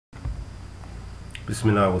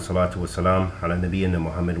Bismillah wa salatu wa salam ala nabiyyina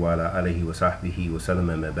Muhammad wa ala alihi wa sahbihi wa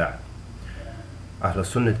sallam ma ba'd. Ahl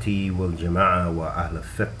Sunnah wal Jama'ah wa Ahl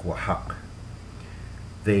Fiqh wa Haqq.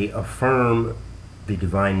 They affirm the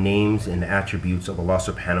divine names and attributes of Allah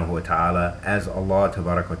subhanahu wa ta'ala as Allah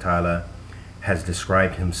tabarak wa ta'ala has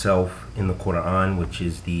described himself in the Quran, which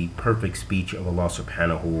is the perfect speech of Allah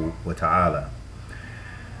subhanahu wa ta'ala.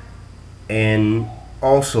 And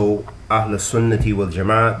also Ahl Sunnah wal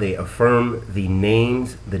Jama'ah, they affirm the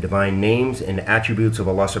names, the divine names and attributes of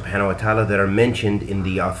Allah subhanahu wa ta'ala that are mentioned in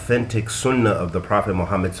the authentic Sunnah of the Prophet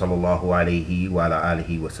Muhammad sallallahu alayhi wa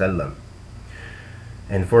alihi wa sallam.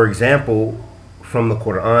 And for example, from the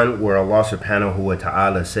Quran, where Allah subhanahu wa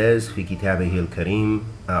ta'ala says, في كتابه الكريم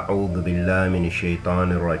أعوذ بالله من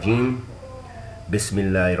الشيطان الرجيم بسم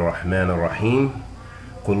الله الرحمن الرحيم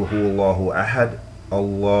قل هو الله أحد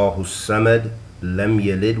الله الصمد لم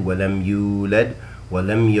يلد ولم يولد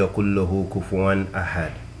ولم يكن له كفوا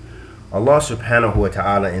أحد. Allah subhanahu wa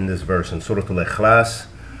ta'ala in this verse in Surah Al-Ikhlas,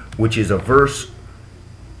 which is a verse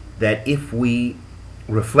that if we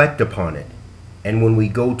reflect upon it, and when we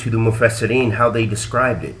go to the Mufassirin, how they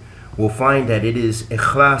described it, we'll find that it is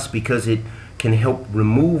ikhlas because it can help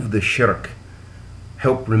remove the shirk,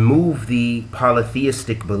 help remove the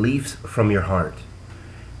polytheistic beliefs from your heart,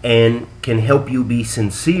 and can help you be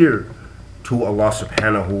sincere to Allah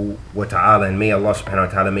subhanahu wa ta'ala. And may Allah subhanahu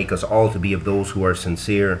wa ta'ala make us all to be of those who are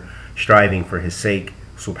sincere, striving for his sake,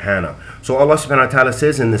 subhanahu. So Allah subhanahu wa ta'ala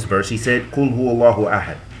says in this verse, he said, Qul huwa Allahu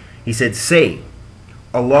ahad. He said, say,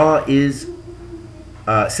 Allah is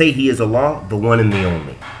say he is Allah, the one and the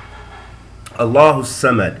only. Allahu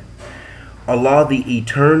Samad, Allah the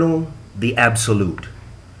eternal, the absolute.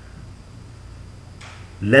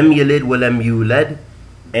 Lam yalid wa lam yulad,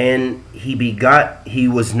 and he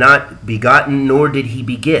was not begotten, nor did he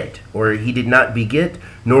beget, or he did not beget,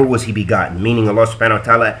 nor was he begotten. Meaning Allah subhanahu wa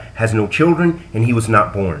ta'ala has no children, and he was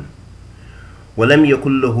not born. Wa lam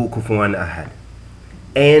yakul lahu kufuwan ahad,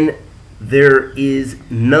 and there is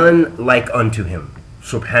none like unto him,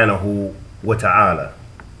 subhanahu wa ta'ala.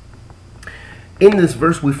 In this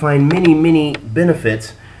verse we find many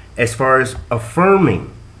benefits as far as affirming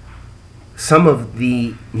some of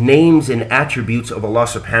the names and attributes of Allah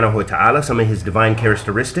subhanahu wa ta'ala, some of his divine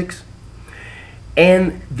characteristics,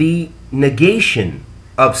 and the negation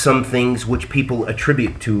of some things which people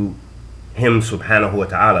attribute to him subhanahu wa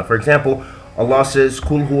ta'ala. For example, Allah says,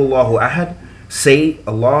 Qul huwa Allahu ahad, say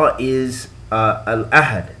Allah is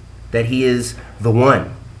al-ahad, that he is the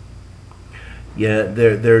one. Yeah,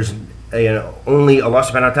 there's only Allah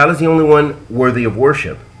subhanahu wa ta'ala is the only one worthy of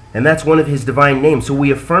worship, and that's one of his divine names. So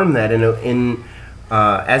we affirm that in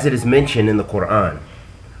as it is mentioned in the Quran,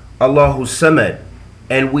 Allahu Samad,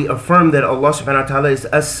 and we affirm that Allah subhanahu wa ta'ala is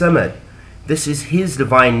as-Samad. This is his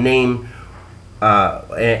divine name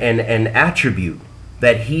and attribute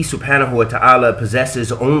that he subhanahu wa ta'ala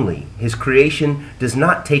possesses only. His creation does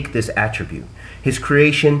not take this attribute. His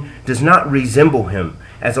creation does not resemble him,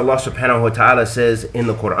 as Allah subhanahu wa ta'ala says in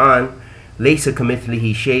the Quran, لَيْسَ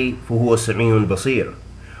كَمِثْلِهِ شَيْءٌ فَهُوَ السَّمِيعُ الْبَصِيرُ.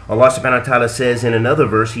 Allah subhanahu wa ta'ala says in another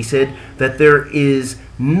verse, he said that there is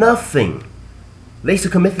nothing, لَيْسَ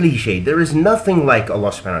كَمِثْلِهِ شَيْءٌ, there is nothing like Allah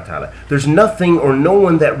subhanahu wa ta'ala. There's nothing or no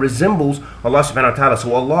one that resembles Allah subhanahu wa ta'ala.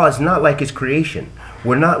 So Allah is not like his creation.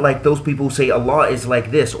 We're not like those people who say Allah is like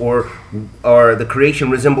this, or the creation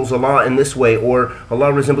resembles Allah in this way, or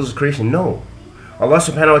Allah resembles his creation. No. Allah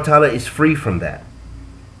subhanahu wa ta'ala is free from that.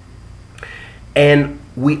 And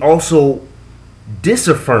we also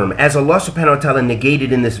disaffirm, as Allah subhanahu wa ta'ala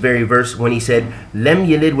negated in this very verse when he said, Lam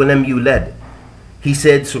yalid wa lam yulad. He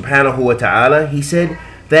said, subhanahu wa ta'ala, he said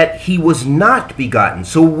that he was not begotten.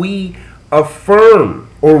 So we affirm,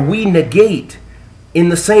 or we negate, in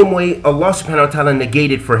the same way Allah subhanahu wa ta'ala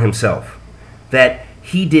negated for himself, that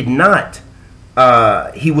he did not,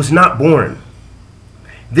 he was not born.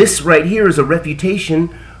 This right here is a refutation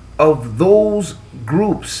of those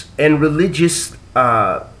groups and religious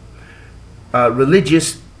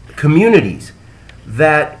communities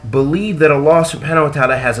that believe that Allah subhanahu wa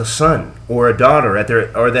ta'ala has a son or a daughter,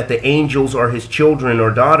 or that the angels are his children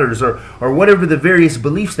or daughters, or whatever the various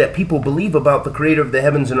beliefs that people believe about the creator of the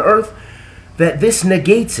heavens and earth, that this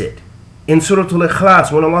negates it. In Surah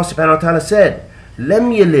Al-Ikhlas, when Allah subhanahu wa ta'ala said,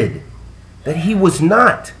 Lam yalid, that he was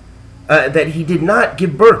not, that he did not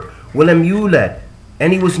give birth, walam yulad,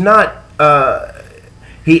 and he was not,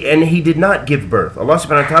 he did not give birth. Allah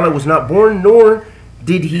subhanahu wa ta'ala was not born, nor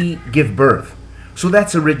did he give birth. So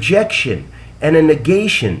that's a rejection and a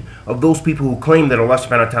negation of those people who claim that Allah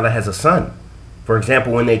subhanahu wa ta'ala has a son. For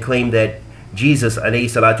example, when they claim that Jesus alayhi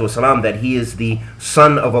salatu wasalam, that he is the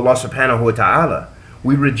son of Allah subhanahu wa ta'ala,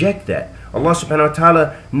 We reject that. Allah subhanahu wa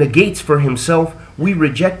ta'ala negates for himself. We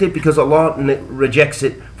reject it because Allah rejects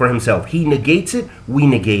it for himself. He negates it, we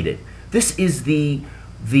negate it. This is the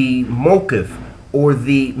mawqif, or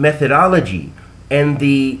the methodology and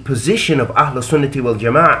the position of Ahl Sunnah wal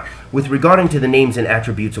Jama'ah with regarding to the names and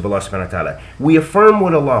attributes of Allah subhanahu wa ta'ala. We affirm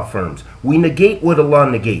what Allah affirms. We negate what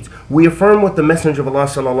Allah negates. We affirm what the Messenger of Allah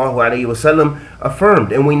sallallahu alayhi wasallam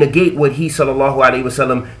affirmed, and we negate what he sallallahu alayhi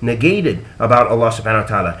wasallam negated about Allah subhanahu wa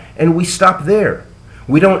ta'ala. And we stop there.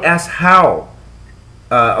 We don't ask how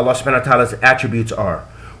Allah subhanahu wa ta'ala's attributes are.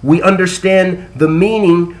 We understand the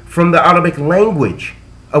meaning from the Arabic language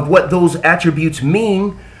of what those attributes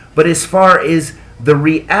mean, but as far as the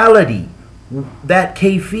reality, that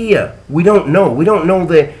kayfiyah, we don't know. We don't know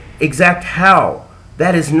the exact how.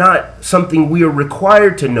 That is not something we are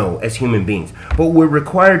required to know as human beings, but we're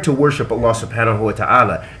required to worship Allah subhanahu wa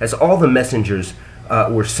ta'ala as all the messengers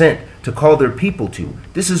were sent to call their people to.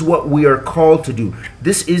 This is what we are called to do.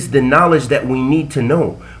 This is the knowledge that we need to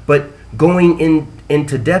know. But going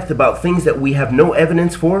into depth about things that we have no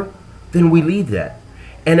evidence for, then we leave that.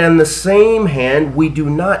 And on the same hand, we do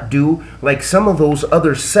not do like some of those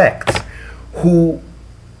other sects who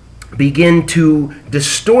begin to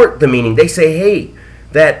distort the meaning. They say, hey,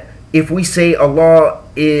 that if we say Allah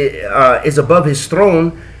is above his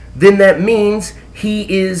throne, then that means he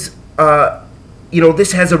is,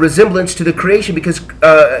 this has a resemblance to the creation, because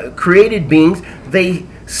created beings, they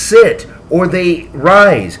sit or they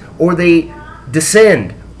rise or they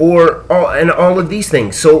descend and all of these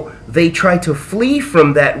things. So they try to flee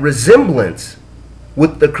from that resemblance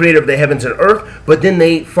with the creator of the heavens and earth, but then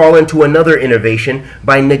they fall into another innovation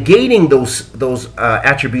by negating those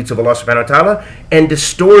attributes of Allah subhanahu wa ta'ala and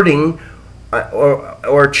distorting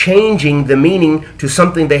or changing the meaning to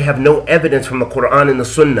something they have no evidence from the Quran and the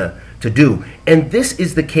Sunnah to do. And this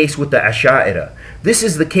is the case with the Ashariis. This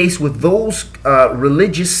is the case with those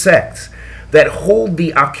religious sects that hold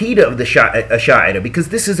the Aqidah of the Ashariis, because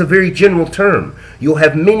this is a very general term. You'll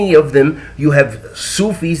have many of them. You have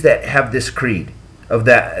Sufis that have this creed of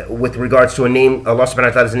that with regards to a name, Allah subhanahu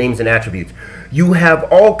wa ta'ala's names and attributes. You have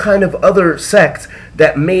all kind of other sects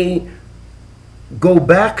that may go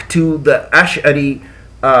back to the Ash'ari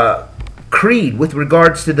creed with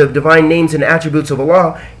regards to the divine names and attributes of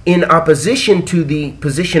Allah, in opposition to the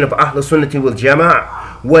position of Ahl Sunnah wal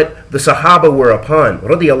Jama'ah, what the Sahaba were upon,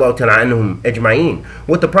 radiyallahu ta'ala anhum ajma'een,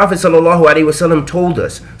 what the Prophet sallallahu alaihi wasallam told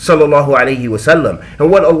us, sallallahu alaihi wasallam, and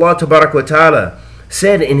what Allah tabarak wa ta'ala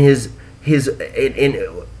said in in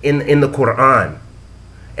the Quran.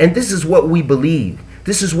 And this is what we believe.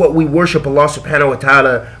 This is what we worship Allah subhanahu wa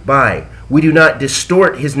ta'ala by. We do not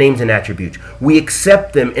distort his names and attributes. We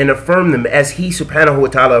accept them and affirm them as he subhanahu wa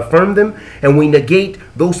ta'ala affirmed them, and we negate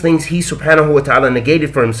those things he subhanahu wa ta'ala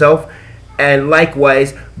negated for himself, and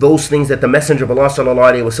likewise those things that the Messenger of Allah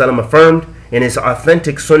sallallahu alaihi wasallam affirmed in his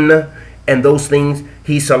authentic sunnah, and those things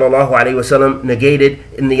he sallallahu alaihi wasallam negated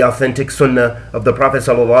in the authentic sunnah of the Prophet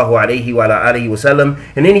sallallahu alaihi wasallam.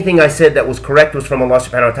 And anything I said that was correct was from Allah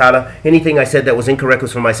subhanahu wa ta'ala. Anything I said that was incorrect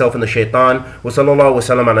was from myself and the shaitan. Wa sallallahu wa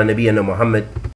sallam ala nabiyyina Muhammad.